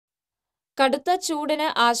കടുത്ത ചൂടിന്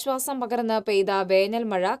ആശ്വാസം പകർന്ന് പെയ്ത വേനൽ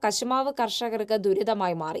മഴ കശുമാവ് കർഷകർക്ക്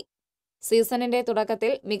ദുരിതമായി മാറി. സീസണിന്റെ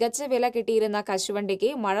തുടക്കത്തിൽ മികച്ച വില കിട്ടിയിരുന്ന കശുവണ്ടിക്ക്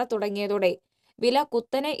മഴ തുടങ്ങിയതോടെ വില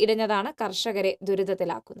കുത്തനെ ഇടിഞ്ഞതാണ് കർഷകരെ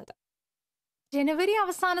ദുരിതത്തിലാക്കുന്നത്. ജനുവരി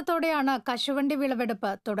അവസാനത്തോടെയാണ് കശുവണ്ടി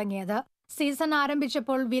വിളവെടുപ്പ് തുടങ്ങിയത്. സീസൺ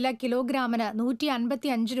ആരംഭിച്ചപ്പോൾ വില കിലോഗ്രാമിന്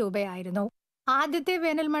 155 രൂപയായിരുന്നു. ആദ്യത്തെ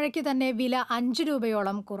വേനൽ മഴയ്ക്ക് തന്നെ വില 5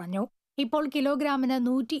 രൂപയോളം കുറഞ്ഞു. ഇപ്പോൾ കിലോഗ്രാമിന്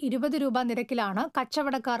 120 രൂപ നിരക്കിലാണ്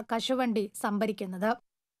കച്ചവടക്കാർ കശുവണ്ടി സംഭരിക്കുന്നത്.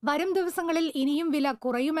 വരും ദിവസങ്ങളിൽ ഇനിയും വില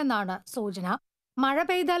കുറയുമെന്നാണ് സൂചന. മഴ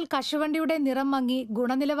പെയ്താൽ കശുവണ്ടിയുടെ നിറം മങ്ങി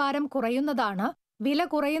ഗുണനിലവാരം കുറയുന്നതാണ് വില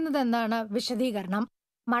കുറയുന്നതെന്നാണ് വിശദീകരണം.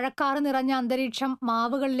 മഴക്കാറ് നിറഞ്ഞ അന്തരീക്ഷം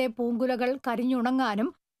മാവുകളിലെ പൂങ്കുലകൾ കരിഞ്ഞുണങ്ങാനും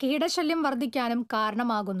കീടശല്യം വർദ്ധിക്കാനും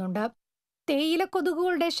കാരണമാകുന്നുണ്ട്.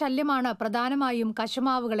 തേയിലക്കൊതുകുകളുടെ ശല്യമാണ് പ്രധാനമായും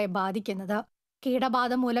കശുമാവുകളെ ബാധിക്കുന്നത്.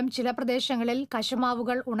 കീടബാധ മൂലം ചില പ്രദേശങ്ങളിൽ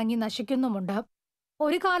കശുമാവുകൾ ഉണങ്ങി നശിക്കുന്നുമുണ്ട്.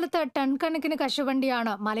 ഒരു കാലത്ത് ടൺ കണക്കിന്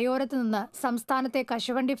കശുവണ്ടിയാണ് മലയോരത്ത് നിന്ന് സംസ്ഥാനത്തെ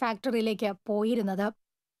കശുവണ്ടി ഫാക്ടറിയിലേക്ക് പോയിരുന്നത്.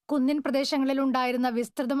 കുന്നിൻ പ്രദേശങ്ങളിലുണ്ടായിരുന്ന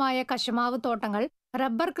വിസ്തൃതമായ കശുമാവ് തോട്ടങ്ങൾ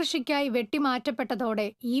റബ്ബർ കൃഷിക്കായി വെട്ടിമാറ്റപ്പെട്ടതോടെ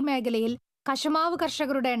ഈ മേഖലയിൽ കശുമാവ്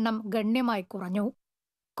കർഷകരുടെ എണ്ണം ഗണ്യമായി കുറഞ്ഞു.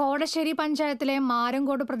 കോടശ്ശേരി പഞ്ചായത്തിലെ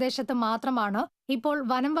മാരങ്കോട് പ്രദേശത്ത് മാത്രമാണ് ഇപ്പോൾ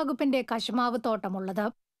വനം വകുപ്പിന്റെ കശുമാവ് തോട്ടമുള്ളത്.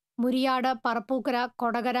 മുരിയാട്, പറപ്പൂക്കര,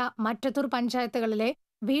 കൊടകര, മറ്റത്തൂർ പഞ്ചായത്തുകളിലെ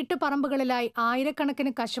വീട്ടുപറമ്പുകളിലായി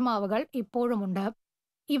ആയിരക്കണക്കിന് കശുമാവുകൾ ഇപ്പോഴുമുണ്ട്.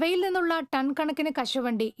 ഇവയിൽ നിന്നുള്ള ടൺ കണക്കിന്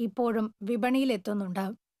കശുവണ്ടി ഇപ്പോഴും വിപണിയിലെത്തുന്നുണ്ട്.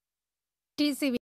 TCV